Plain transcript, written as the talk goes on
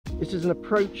This is an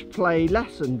approach play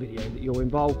lesson video that you're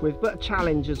involved with, but a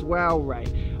challenge as well, Ray.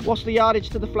 What's the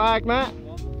yardage to the flag, Matt?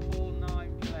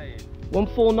 149 playing.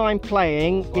 149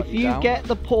 playing. Slightly if you down. get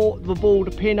the ball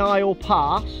to pin high or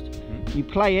past, you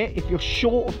play it. If you're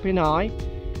short of pin high,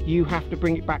 you have to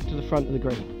bring it back to the front of the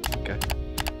green. Okay.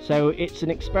 So it's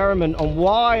an experiment on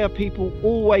why are people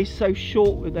always so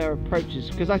short with their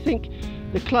approaches, because I think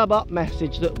the club up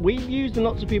message that we've used and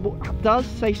lots of people does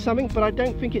say something, but I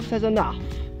don't think it says enough.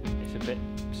 It's a bit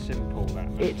simple, that.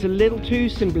 It's a little too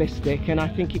simplistic, and I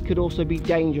think it could also be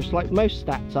dangerous, like most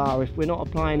stats are, if we're not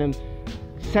applying them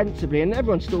sensibly, and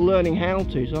everyone's still learning how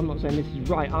to, so I'm not saying this is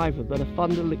right either, but a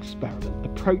fun little experiment.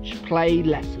 Approach play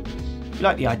lessons. If you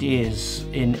like the ideas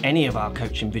in any of our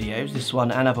coaching videos, this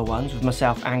one and other ones with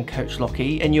myself and Coach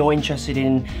Lockey, and you're interested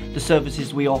in the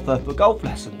services we offer for golf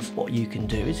lessons, what you can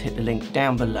do is hit the link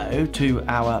down below to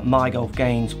our My Golf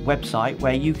Gains website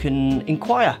where you can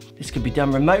inquire. This could be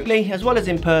done remotely as well as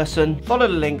in person. Follow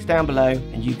the links down below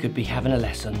and you could be having a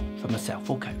lesson from myself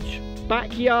or Coach.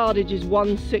 Back yardage is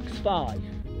 165.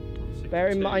 Bear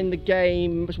in mind the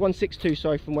game, it's 162,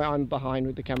 sorry, from where I'm behind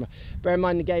with the camera. Bear in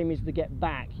mind the game is to get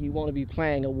back. You want to be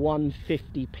playing a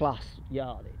 150 plus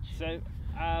yardage. So,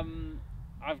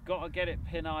 I've got to get it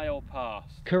pin high or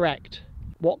past. Correct.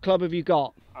 What club have you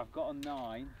got? I've got a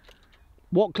 9.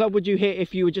 What club would you hit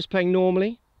if you were just playing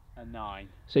normally? A 9.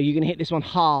 So you're going to hit this one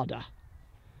harder?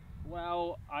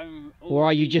 Well, Or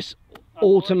are you just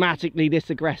automatically this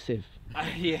aggressive?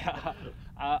 Yeah.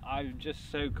 I'm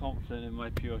just so confident in my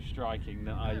pure striking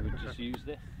that I would just use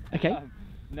this. Okay.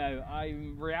 No,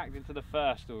 I'm reacting to the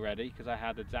first already because I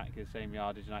had exactly the same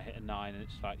yardage and I hit a 9 and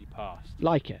it's slightly past.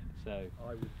 Like it. So I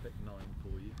would pick 9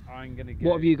 for you. I'm gonna go.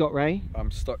 What have you got, Ray? I'm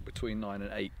stuck between 9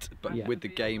 and 8, but Yeah. with the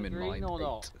game in Green mind, or 8.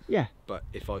 not? Yeah. But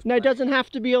if I was No, it playing- doesn't have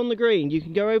to be on the green. You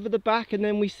can go over the back and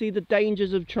then we see the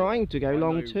dangers of trying to go I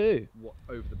long know too. what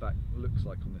over the back looks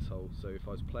like on this hole, so if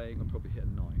I was playing, I'd probably hit a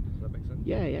 9. Does that make sense?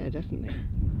 Yeah, yeah, definitely.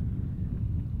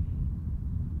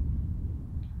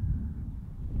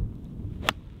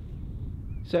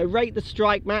 So rate the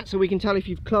strike, Matt, so we can tell if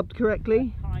you've clubbed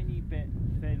correctly. Tiny bit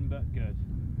thin but good.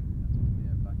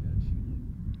 Yeah, back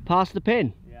edge. Past the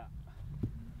pin. Yeah.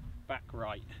 Back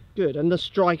right. Good, and the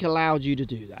strike allowed you to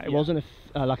do that. It Yeah. wasn't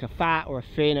like a fat or a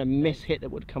thin, a miss hit that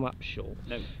would come up short.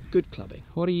 No. Good clubbing.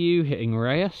 What are you hitting,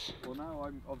 Reyes? Well, now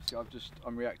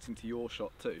I'm reacting to your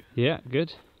shot too. Yeah,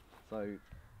 good. So,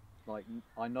 like,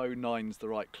 I know 9's the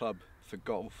right club for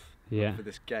golf. Yeah. For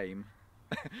this game,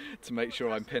 to make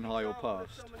sure I'm pin high or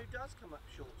past. Someone who does come up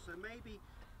short, so maybe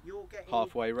you're getting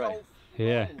Halfway Ray. golf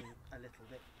Yeah. wrong a little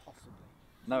bit, possibly.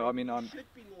 No, I mean You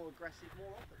should be more aggressive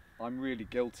more often. I'm really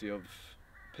guilty of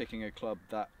picking a club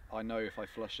that I know if I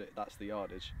flush it, that's the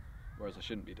yardage, whereas I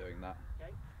shouldn't be doing that.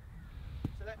 Okay.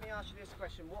 So let me ask you this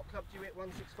question: what club do you hit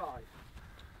 165?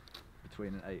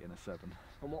 Between an 8 and a 7,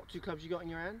 And what 2 clubs you got in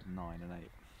your hand? 9 and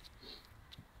 8.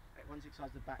 165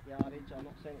 is the back yardage. I'm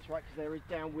not saying it's right because there is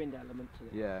downwind element to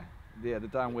it. Yeah, the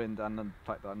downwind and the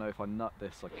fact that I know if I nut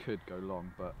this, I could go long,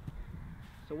 but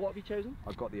So what have you chosen?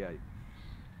 I've got the 8.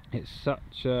 It's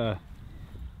such a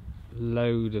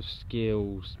load of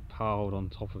skills piled on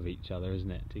top of each other,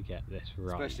 isn't it, to get this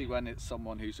right? Especially when it's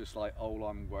someone who's just like, all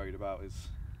I'm worried about is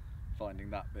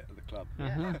finding that bit of the club.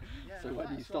 Uh-huh. Yeah, So when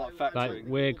you that's start why factoring- Like,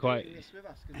 we're you're quite- doing this with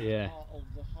us, 'cause yeah. it's part of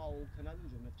the whole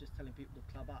conundrum of just telling people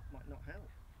to club up might not help.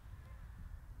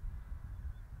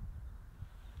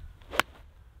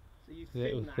 So you've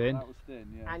Little thin that, thin. That was thin,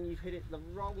 yeah. and you've hit it the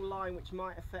wrong line, which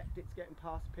might affect its getting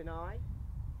past pin eye.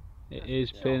 It That's a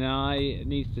is good pin shot. eye, it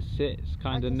needs to sit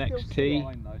kind of can next still see tee. it.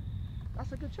 Fine though.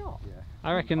 That's a good shot. Yeah.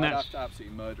 I reckon I'd that's have to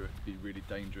absolutely murder it to be really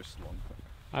dangerous long.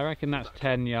 that's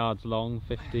 10 yards long,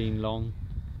 15 long.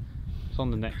 It's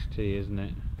on the next tee, isn't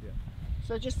it?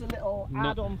 So just a little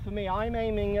No. add-on for me. I'm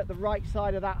aiming at the right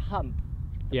side of that hump,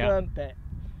 the Yeah. burnt bit,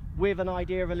 with an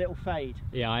idea of a little fade.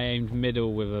 Yeah, I aimed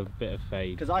middle with a bit of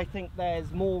fade. Because I think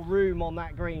there's more room on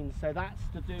that green, so that's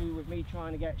to do with me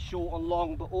trying to get short and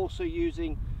long, but also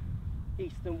using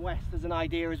east and west as an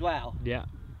idea as well. Yeah.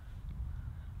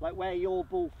 Like where your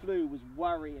ball flew was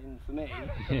worrying for me.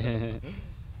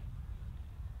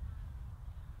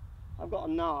 I've got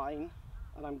a 9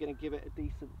 and I'm going to give it a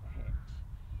decent hit.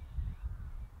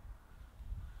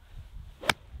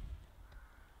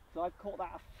 So I've caught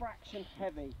that a fraction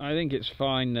heavy. I think it's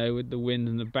fine though, with the wind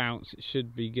and the bounce, it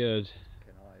should be good.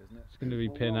 Pin high, isn't it? It's going to be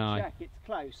Well, pin we'll eye. check, it's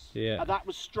close. Yeah. That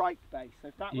was strike base. So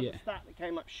if that was Yeah. a stat that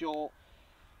came up short,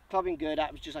 clubbing good,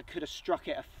 that was just I could have struck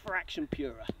it a fraction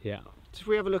purer. Yeah. So if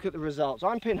we have a look at the results,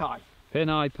 I'm pin high. Pin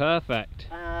eye, perfect.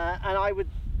 And I would,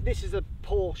 this is a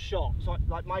poor shot. So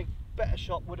like my better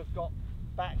shot would have got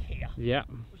back here, Yeah.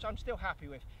 which I'm still happy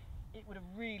with. it would have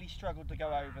really struggled to go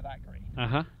over that green.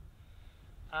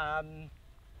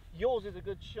 Yours is a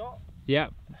good shot. Yeah,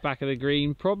 back of the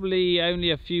green, probably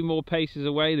only a few more paces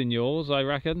away than yours, I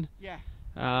reckon. Yeah.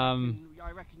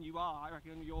 I reckon you are. I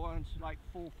reckon you're on like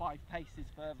 4 or 5 paces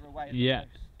further away at the most.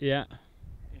 Yeah.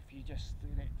 If you just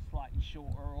did it slightly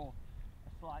shorter or a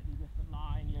slightly different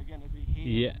line, you're going to be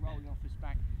here rolling off his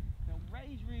back. Now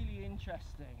Ray's really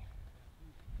interesting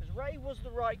because Ray was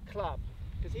the right club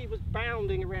because he was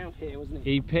bounding around here, wasn't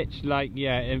he? He pitched like,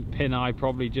 in pin eye,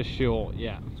 probably just short,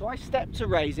 yeah. So I stepped to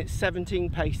Ray's, it's 17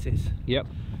 paces. Yep.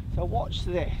 So watch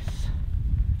this.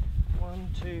 1,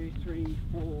 2, 3,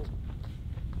 4, 11.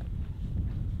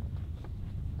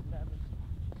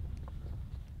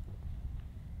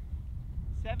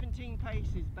 17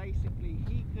 paces, basically,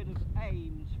 he could have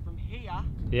aimed from here.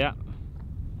 Yeah.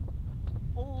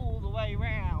 All the way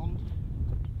round.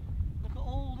 Look at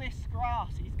all this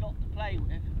grass he's got to play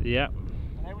with. Yeah.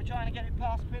 And they were trying to get it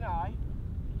past pin eye.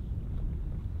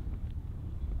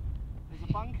 There's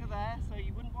a bunker there, so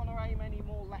you wouldn't want to aim any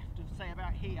more left of, say,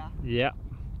 about here. Yeah.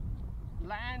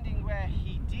 Landing where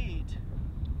he did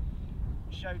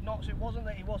showed not, so it wasn't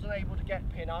that he wasn't able to get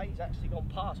pin eye, he's actually gone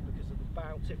past because of the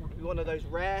bounce. It would be one of those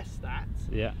rare stats.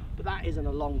 Yeah. But that isn't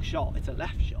a long shot, it's a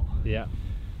left shot. Yeah.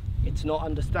 It's not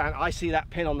understand. I see that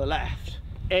pin on the left.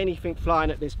 Anything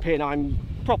flying at this pin, I'm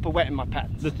proper wetting my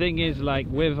pants. The thing is, like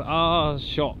with our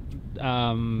shot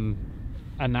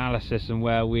analysis and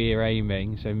where we're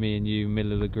aiming, so me and you,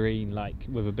 middle of the green, like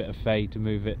with a bit of fade to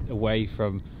move it away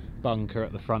from bunker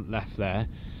at the front left there.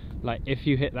 Like if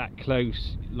you hit that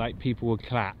close, like people will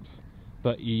clap,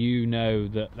 but you know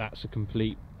that that's a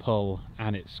complete pull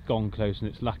and it's gone close and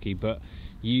it's lucky. But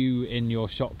you in your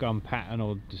shotgun pattern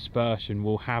or dispersion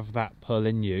will have that pull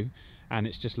in you, and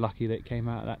it's just lucky that it came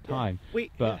out at that time.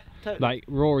 Totally. Like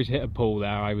Rory's hit a pull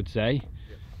there, I would say,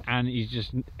 and he's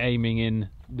just aiming in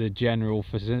the general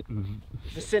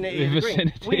vicinity of the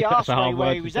green. We asked Ray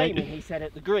where he was aiming, he said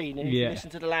at the green, and if you listen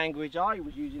to the language I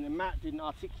was using, and Matt didn't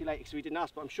articulate it so he didn't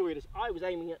ask, but I'm sure I was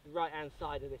aiming at the right hand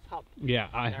side of this hub. Yeah.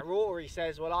 Now Rory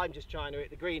says, well, I'm just trying to hit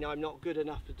the green, I'm not good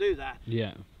enough to do that.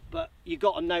 Yeah. But you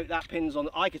got to note that pin's on,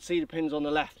 I could see the pins on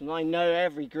the left, and I know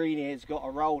every green here's got a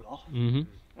roll off, and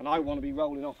I want to be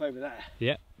rolling off over there.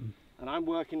 Yeah. And I'm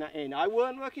working that in. I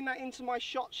weren't working that into my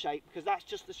shot shape because that's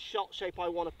just the shot shape I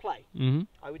want to play.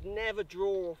 I would never draw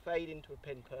or fade into a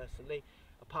pin personally,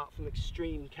 apart from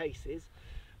extreme cases.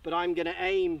 But I'm going to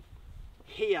aim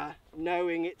here,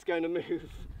 knowing it's going to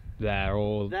move there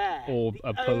or there. Or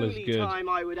a pull is good. The only time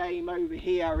I would aim over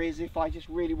here is if I just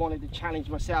really wanted to challenge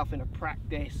myself in a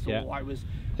practice, or I was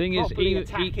properly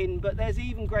attacking. But there's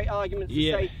even great arguments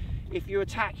to say, if you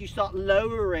attack, you start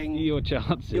lowering your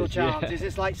chances.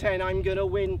 It's like saying I'm going to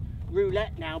win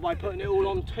roulette now by putting it all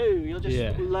on 2. You're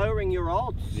just lowering your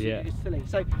odds. It's silly.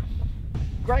 So,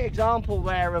 great example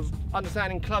there of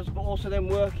understanding clubs, but also then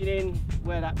working in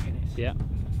where that pin is. Yeah,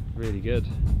 really good.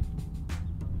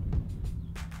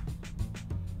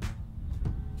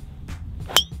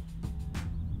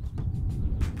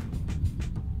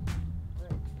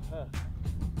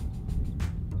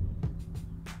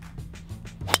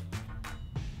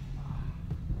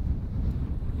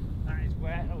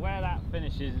 Where that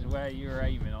finishes is where you're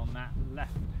aiming, on that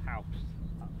left house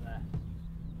up there.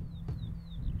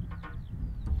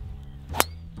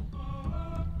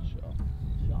 Shot.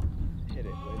 Hit it,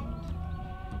 wind.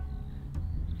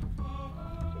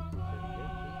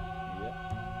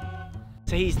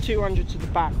 So he's 200 to the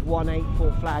back,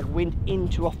 184 flag, wind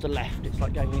into off the left. It's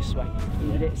like going this way. He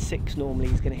did it at 6 normally,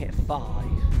 he's going to hit 5.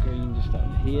 Green just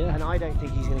up here. And I don't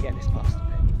think he's going to get this past the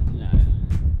pin. No.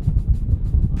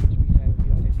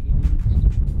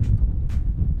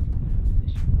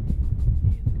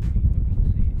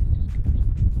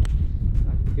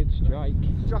 Good strike.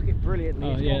 Struck it brilliantly.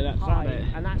 Oh, yeah, that's high, it.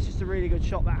 and that's just a really good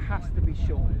shot. That has to be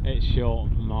short. It's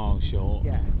short, miles short.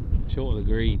 Yeah. Short of the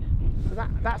green. So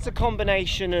that's a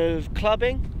combination of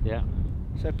clubbing. Yeah.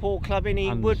 So poor clubbing.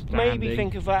 He would maybe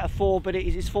think of that a 4, but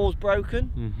his 4's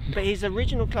broken. But his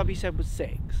original club, he said, was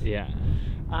 6. Yeah.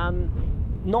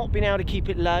 Not being able to keep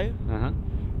it low.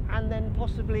 And then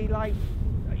possibly like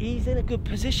he's in a good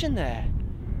position there.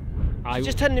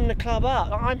 Just telling him to club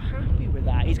up. I'm happy with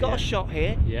that. He's got a shot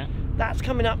here. Yeah. That's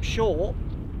coming up short,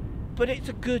 but it's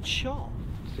a good shot.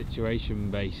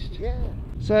 Situation based. Yeah.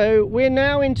 So we're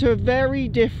now into a very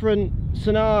different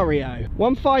scenario.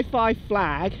 155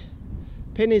 flag,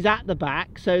 pin is at the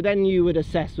back, so then you would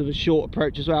assess with a short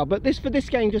approach as well. But for this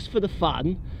game, just for the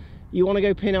fun, you want to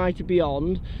go pin eye to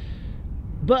beyond.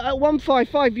 But at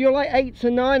 155, you're like 8 to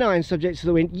 9 iron subject to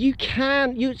the wind.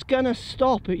 It's gonna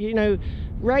stop. You know,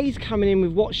 Ray's coming in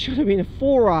with what should have been a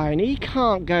 4-iron. He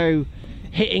can't go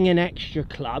hitting an extra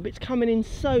club. It's coming in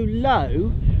so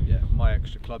low. Yeah, my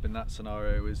extra club in that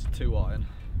scenario is 2-iron.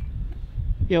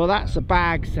 Yeah, well, that's a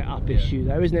bag setup issue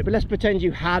though, isn't it? But let's pretend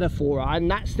you had a 4-iron.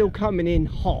 That's still coming in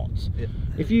hot. Yeah.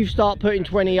 If you start putting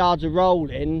 20 yards of roll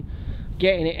in,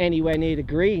 getting it anywhere near the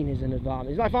green is an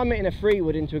advantage. Like if I'm hitting a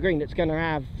 3-wood into a green that's going to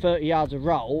have 30 yards of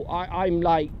roll, I'm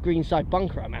like greenside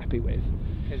bunker I'm happy with.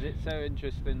 Because it's so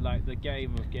interesting, like the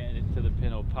game of getting it to the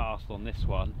pin or past on this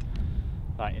one,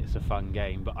 like it's a fun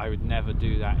game, but I would never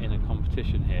do that in a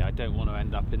competition here. I don't want to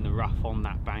end up in the rough on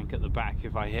that bank at the back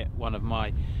if I hit one of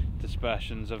my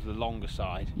dispersions of the longer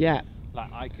side. Yeah.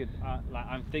 Like I could, like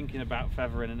I'm thinking about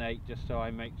feathering an 8 just so I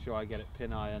make sure I get it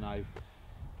pin eye and I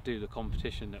do the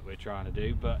competition that we're trying to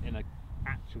do. But in an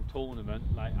actual tournament,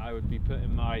 like I would be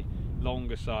putting my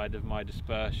longer side of my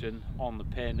dispersion on the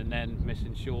pin and then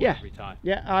missing short every time.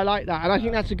 Yeah, I like that, and I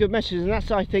think that's a good message, and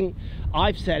that's, I think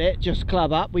I've said it, just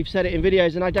club up. We've said it in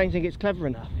videos, and I don't think it's clever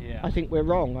enough. Yeah. I think we're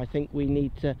wrong. I think we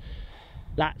need to,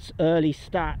 that's early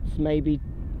stats maybe,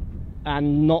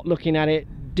 and not looking at it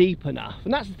deep enough.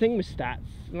 And that's the thing with stats,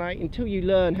 like until you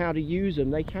learn how to use them,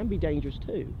 they can be dangerous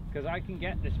too. Because I can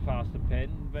get this past the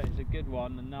pin, but it's a good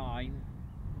one, a 9.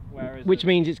 Whereas Which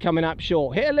means it's coming up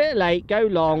short. Hit a little late, go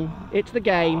long. It's the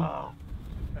game.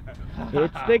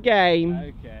 It's the game.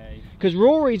 Okay. Because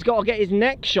Rory's got to get his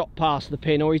next shot past the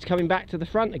pin, or he's coming back to the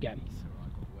front again.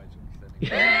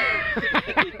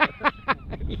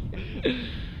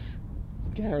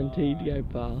 Guaranteed to go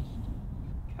past.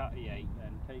 Cut the 8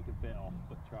 then, take a bit off,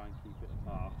 but try and keep it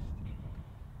past.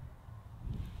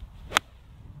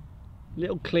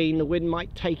 Little clean, the wind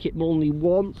might take it more than he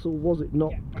wants, or was it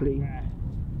not clean?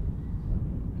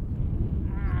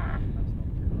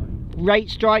 Rate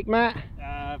strike, Matt?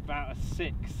 About a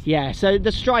 6. Yeah, so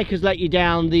the strikers let you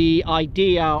down. The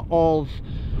idea of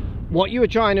what you were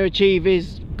trying to achieve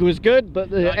was good, but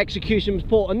the execution was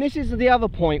poor. And this is the other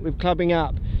point with clubbing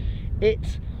up.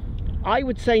 It's, I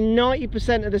would say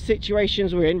 90% of the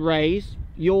situations we're in, Ray's,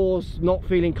 yours not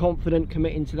feeling confident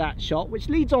committing to that shot, which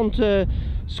leads on to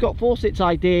Scott Fawcett's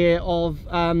idea of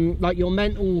like your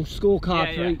mental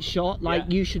scorecard for each shot. Like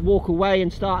you should walk away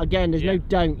and start again. There's no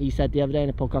don't, he said the other day in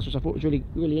a podcast, which I thought was really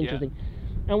interesting.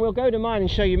 And we'll go to mine and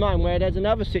show you mine, where there's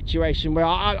another situation where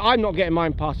I'm not getting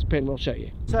mine past the pin. We'll show you.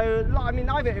 So I mean,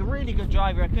 I've hit a really good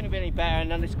driver. I couldn't have been any better,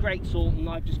 and then this great salt, and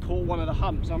I've just caught one of the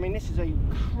humps. I mean, this is a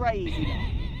crazy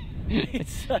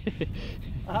it's so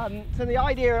the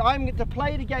idea to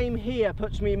play the game here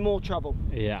puts me in more trouble.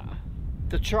 Yeah.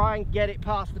 To try and get it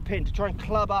past the pin, to try and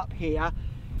club up here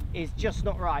is just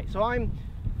not right. So I'm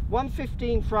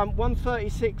 115 front,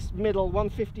 136 middle,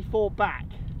 154 back.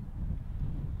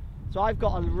 So I've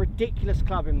got a ridiculous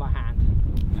club in my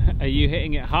hand. Are you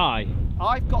hitting it high?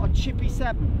 I've got a chippy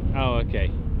 7. Oh, okay.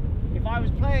 If I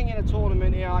was playing in a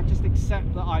tournament here, I'd just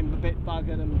accept that I'm a bit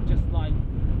buggered and just like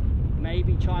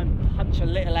maybe try and punch a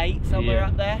little 8 somewhere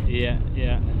up there. Yeah,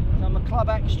 yeah. So I'm a club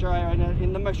extra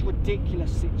in the most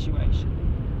ridiculous situation.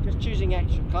 Just choosing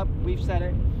extra club, we've said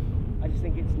it. I just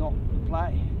think it's not the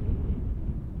play.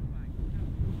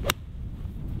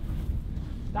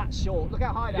 That's short. Look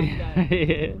how high that's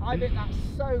going. I think that's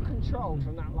so controlled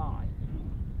from that line.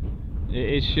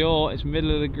 It is short. It's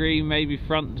middle of the green, maybe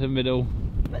front to middle.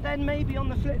 But then maybe on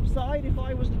the flip side, if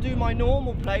I was to do my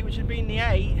normal play, which would be in the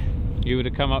 8, you would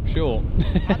have come up short.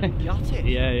 I'd gut it.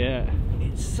 Yeah, yeah.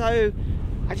 It's so,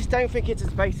 I just don't think it's as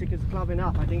basic as clubbing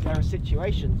up. I think there are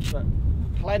situations, but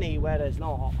plenty where there's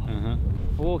not.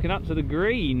 Walking up to the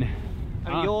green.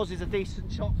 And yours is a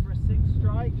decent shot for a 6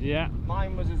 strike. Yeah.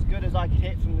 Mine was as good as I could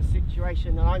hit from the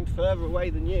situation, and I'm further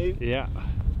away than you. Yeah.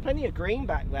 There's plenty of green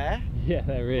back there. Yeah,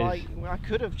 there is. Like, I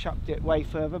could have chucked it way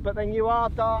further, but then you are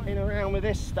darting around with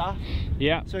this stuff.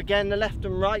 Yeah. So again, the left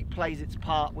and right plays its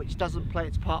part, which doesn't play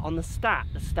its part on the stat.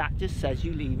 The stat just says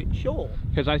you leave it short.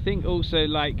 Because I think also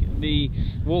like the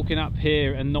walking up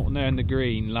here and not knowing the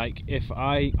green, like if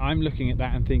I'm looking at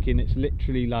that and thinking it's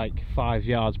literally like 5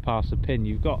 yards past the pin,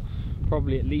 you've got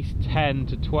probably at least 10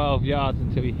 to 12 yards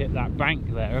until you hit that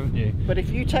bank there, haven't you? But if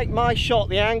you take my shot,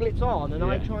 the angle it's on, and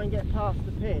I try and get past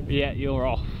the pin, yeah, you're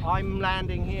off. I'm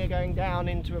landing here going down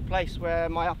into a place where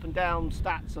my up and down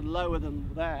stats are lower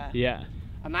than there. Yeah.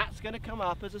 And that's going to come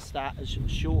up as a stat as a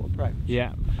short approach.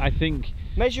 Yeah, I think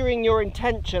measuring your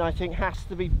intention, I think, has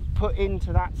to be put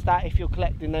into that stat if you're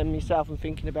collecting them yourself and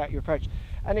thinking about your approach.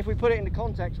 And if we put it into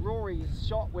context, Rory's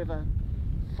shot with a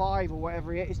 5 or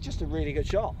whatever it is, it's just a really good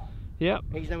shot. Yep.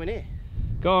 He's nowhere near.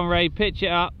 Go on, Ray, pitch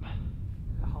it up.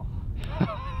 Oh,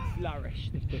 flourished.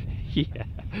 Yeah.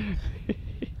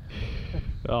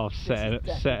 Oh, set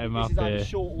him up this is here. either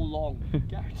short or long.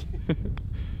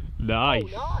 Nice.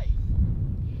 Oh, nice.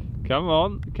 Come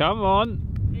on, come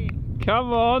on,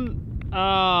 come on.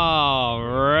 Oh,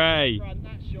 Ray. Front,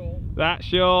 that's short. That's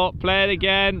short. Play it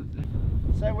again.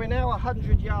 So we're now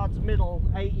 100 yards middle,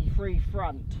 83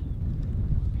 front.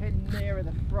 Pin nearer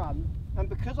the front. And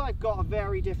because I've got a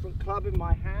very different club in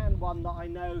my hand, one that I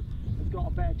know has got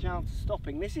a better chance of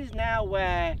stopping, this is now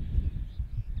where,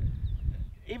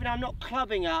 even though I'm not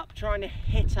clubbing up, trying to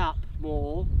hit up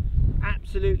more,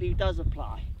 absolutely does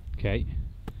apply. Okay.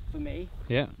 For me.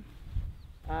 Yeah.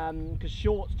 Because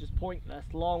short's just pointless,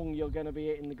 long you're going to be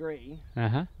hitting the green.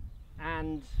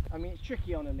 And I mean, it's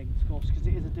tricky on a links course because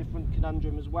it is a different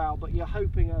conundrum as well, but you're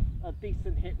hoping a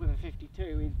decent hit with a 52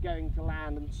 is going to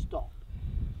land and stop.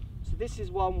 So this is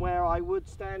one where I would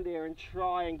stand here and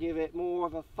try and give it more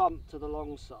of a thump to the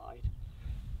long side.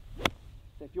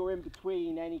 So if you're in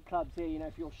between any clubs here, you know,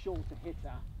 if you're shorter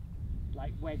hitter,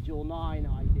 like wedge or 9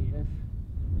 ideas,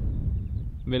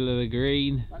 Middle of the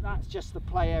green. like that's just the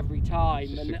play every time,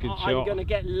 Just and a good I'm shot. going to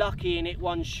get lucky and hit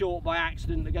one short by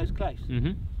accident that goes close.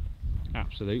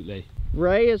 Absolutely.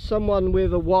 Ray, as someone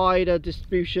with a wider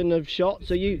distribution of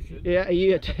shots, are you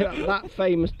that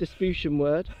famous distribution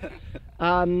word?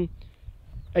 Are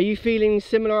you feeling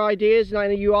similar ideas?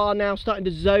 Like you are now starting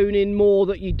to zone in more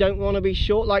that you don't want to be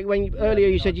short. Like when earlier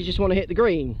you said you just want to hit the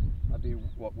green. I do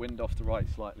wind off the right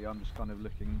slightly. I'm just kind of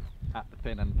looking at the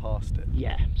pin and past it.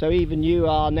 Yeah. So even you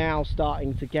are now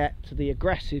starting to get to the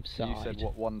aggressive side. You said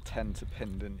what 110 to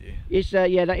pin, didn't you? It's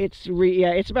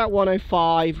it's about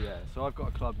 105. Yeah. So I've got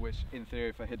a club which, in theory,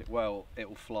 if I hit it well, it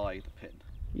will fly the pin.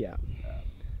 Yeah.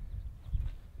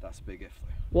 That's a big if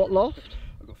though. What loft?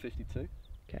 I've got 52.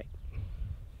 Okay.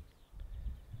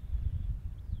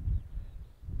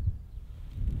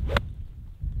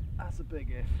 That's a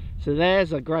big if. So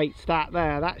there's a great stat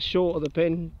there. That's short of the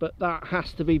pin, but that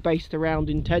has to be based around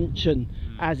intention.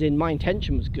 As in, my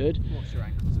intention was good. What's your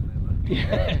ankles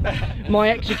in there?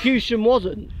 My execution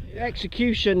wasn't.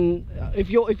 Execution. If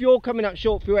you're coming up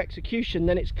short through execution,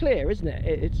 then it's clear, isn't it?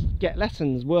 It's get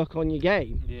lessons, work on your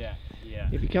game. Yeah, yeah.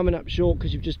 If you're coming up short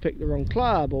because you've just picked the wrong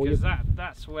club, or Because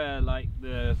that's where like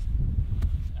the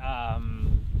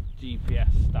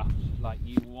GPS stuff, like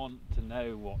you want to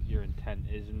know what your intent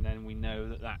is, and then we know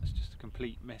that that's just a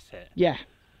complete miss hit. yeah,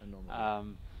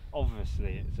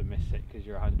 Obviously it's a miss hit because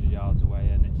you're 100 yards away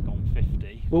and it's gone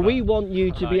 50. well, we want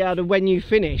you to be able to, when you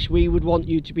finish, we would want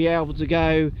you to be able to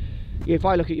go. If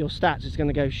I look at your stats, it's going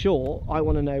to go short. I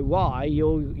want to know why.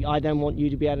 I then want you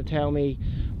to be able to tell me,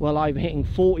 well, I'm hitting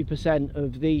 40%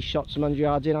 of these shots from 100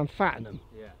 yards in, I'm fatting them.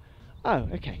 Yeah. Oh,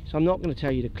 okay. So I'm not going to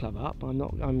tell you to club up. I'm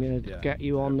going to get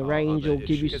you on the range or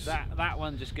give you. Because that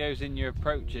one just goes in your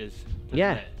approaches.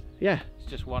 Yeah, it? yeah. It's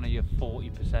just one of your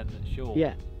 40% that's short.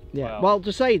 Yeah. Yeah, well,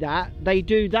 to say that,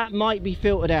 that might be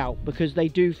filtered out because they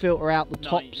do filter out the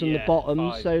tops and the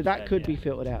bottoms, so that could be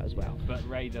filtered out as well. But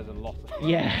Ray does a lot of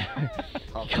Yeah,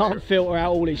 you can't filter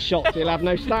out all his shots, he'll have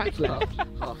no stats left.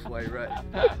 Halfway Ray.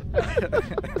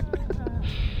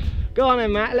 Go on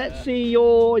then, Matt, let's see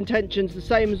your intentions, the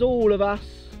same as all of us.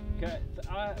 Okay,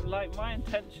 like my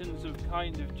intentions have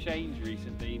kind of changed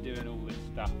recently doing all this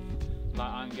stuff.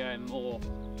 Like I'm going more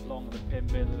along the pin,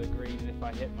 middle of the green, and if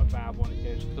I hit my bad one it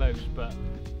goes close, but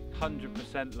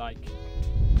 100% like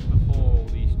before all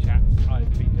these chats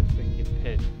I'd be just thinking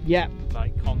pin. Yeah.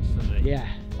 Like constantly. Yeah.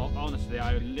 Honestly,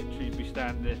 I would literally be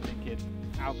standing there thinking,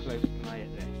 how close can I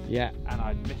hit this? Yeah. And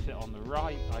I'd miss it on the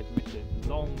right, I'd miss it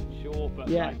long, short, but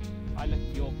yeah. like I look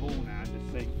at your ball now and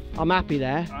just think, I'm happy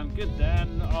there. I'm good there,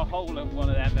 and I'll hole at one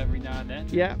of them every now and then.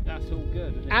 Yeah. That's all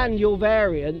good. Isn't it? And your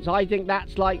variance, I think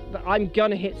that's like, I'm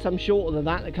going to hit some shorter than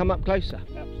that come up closer.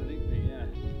 Absolutely, yeah.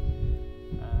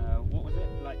 What was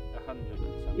it? Like 100 and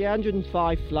something? Yeah,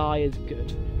 105 fly is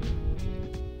good.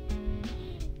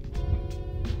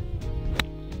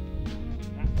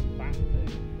 That's a fat thing.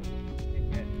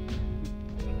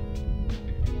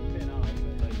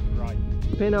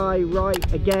 Pin eye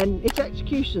right again. It's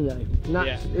execution though. And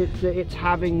that's it's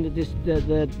having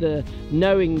the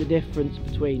knowing the difference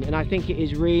between, and I think it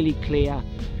is really clear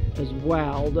as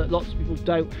well that lots of people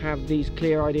don't have these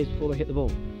clear ideas before they hit the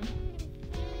ball.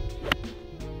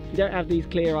 If you don't have these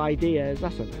clear ideas,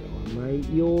 that's a better one, mate.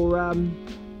 You're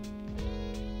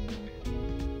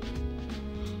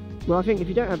well, I think if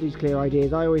you don't have these clear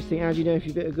ideas, I always think, how do you know if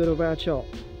you've hit a good or bad shot?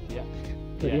 Yeah.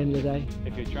 At the end of the day.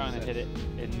 If you're trying to hit it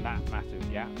in that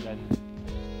massive gap, then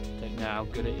don't know how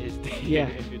good it is to you. Yeah.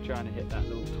 If you're trying to hit that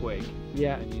little twig,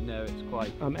 yeah, and you know it's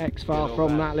quite. I'm X far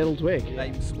from that little twig. Yeah.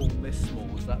 Aim small, miss small,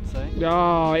 is that saying?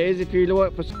 Oh, it is if you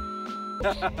work for.